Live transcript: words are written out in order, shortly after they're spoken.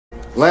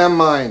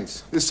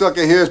Landmines. This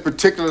sucker here is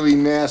particularly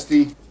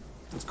nasty.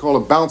 It's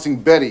called a bouncing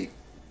Betty.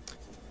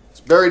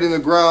 It's buried in the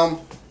ground.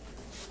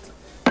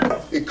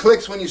 It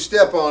clicks when you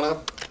step on it.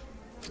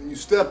 When you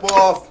step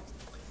off,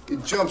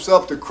 it jumps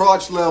up to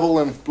crotch level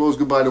and blows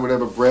goodbye to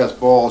whatever brass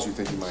balls you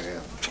think you might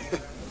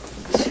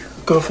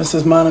have. Girlfriend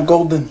says mine are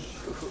golden.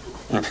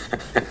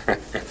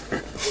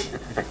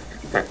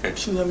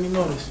 She let me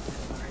notice.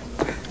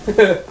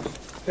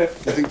 You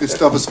think this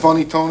stuff is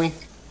funny, Tony?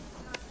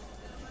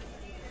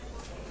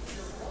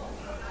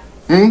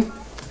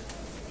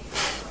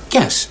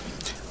 Yes.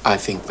 I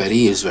think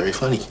Betty is very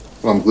funny.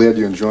 Well, I'm glad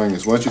you're enjoying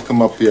this. Why don't you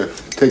come up here,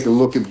 take a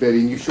look at Betty,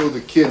 and you show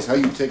the kids how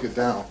you take her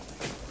down.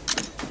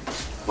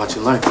 Watch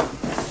and learn.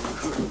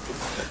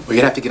 Well,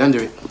 you'd have to get under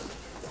it.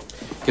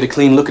 Get a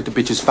clean look at the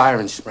bitch's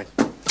firing spring.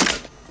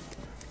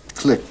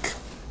 Click.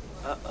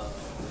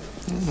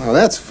 Now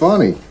that's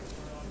funny.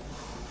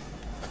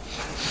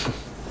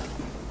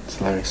 It's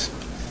hilarious.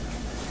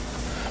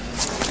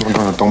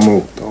 No, don't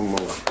move. Don't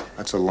move.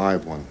 That's a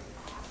live one.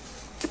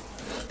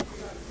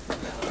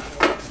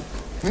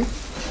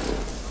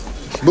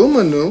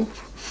 Boomer knew.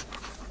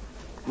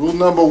 Rule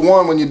number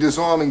 1 when you're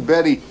disarming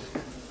Betty,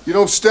 you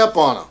don't step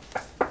on her.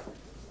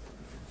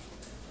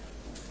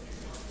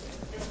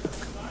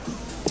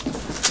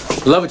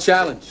 Love a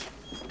challenge.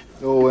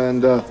 Oh,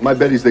 and my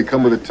Bettys, they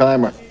come with a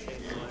timer.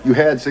 You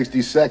had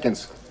 60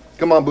 seconds.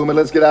 Come on, Boomer,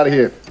 let's get out of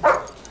here.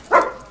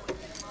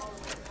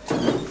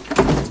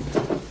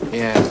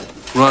 Yeah,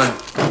 run.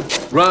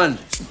 Run.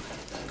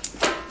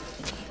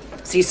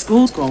 See,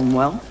 school's going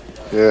well.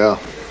 Yeah,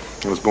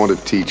 I was born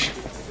to teach.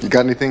 You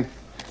got anything?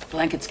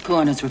 Blankett's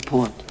coroner's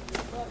report.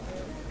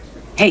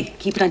 Hey,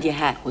 keep it under your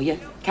hat, will you?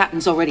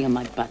 Captain's already on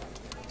my butt.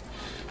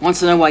 Wants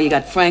to know why you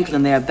got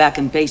Franklin there back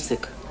in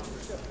basic.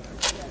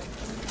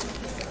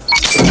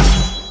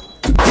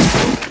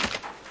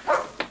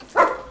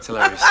 It's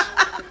hilarious.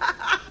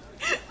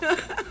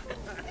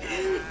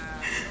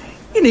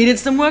 He needed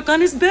some work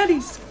on his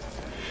Bettys.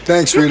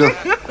 Thanks, Rita.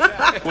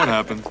 What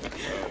happened?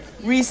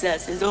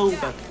 Recess is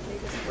over.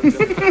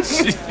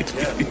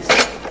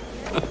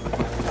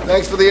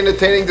 Thanks for the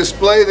entertaining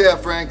display there,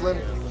 Franklin.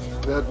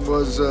 That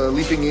was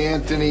Leaping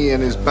Anthony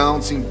and his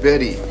Bouncing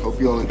Betty. Hope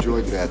you all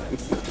enjoyed that.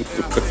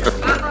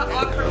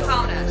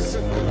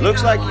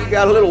 Looks like you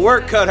got a little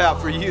work cut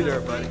out for you there,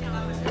 buddy.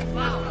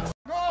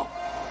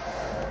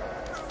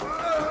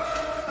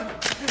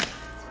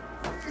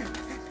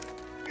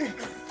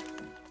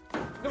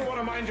 Don't want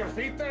to mind your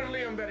feet there,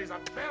 Liam. Betty's a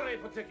very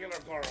particular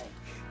girl.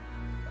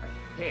 I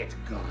hate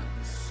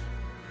guns.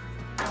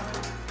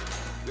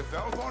 You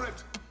fell for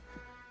it.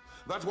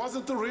 That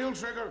wasn't the real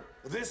trigger.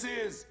 This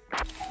is.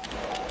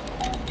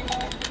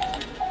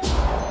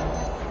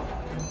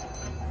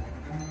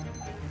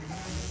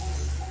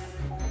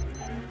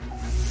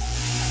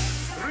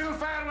 Real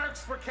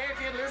fireworks for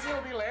Katie and Lizzie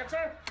will be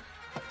later.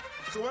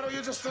 So why don't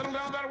you just settle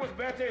down there with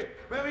Betty?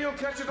 Maybe you'll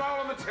catch it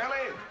all on the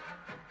telly.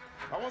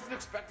 I wasn't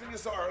expecting you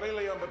so early,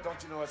 Liam, but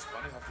don't you know it's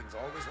funny how things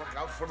always work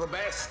out for the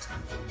best?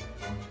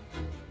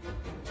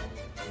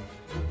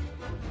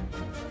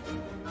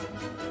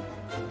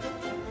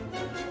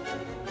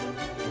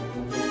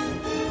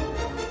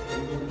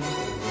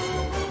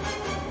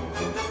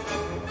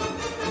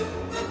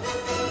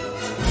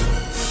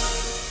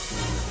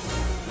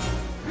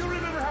 You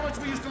remember how much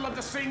we used to love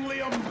to sing,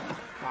 Liam?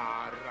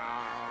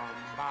 Ba-ram,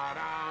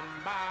 ba-ram,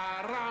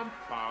 ba-ram,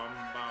 bum,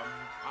 bum,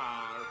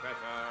 our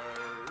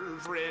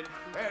feathers rin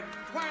and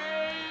twain.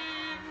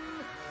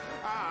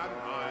 And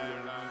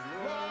Ireland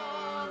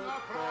was a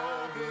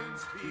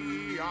province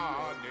be a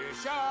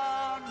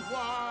nation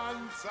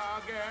once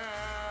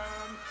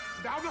again.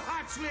 Down the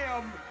hatch,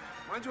 Liam.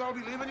 Mind you, I'll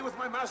be leaving you with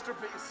my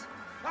masterpiece.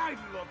 I'd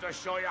love to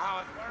show you how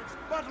it works,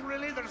 but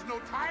really, there's no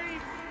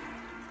time.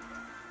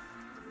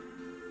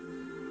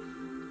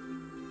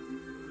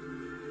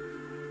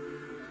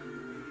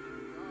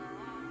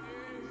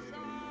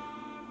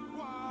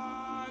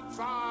 Once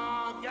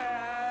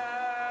again.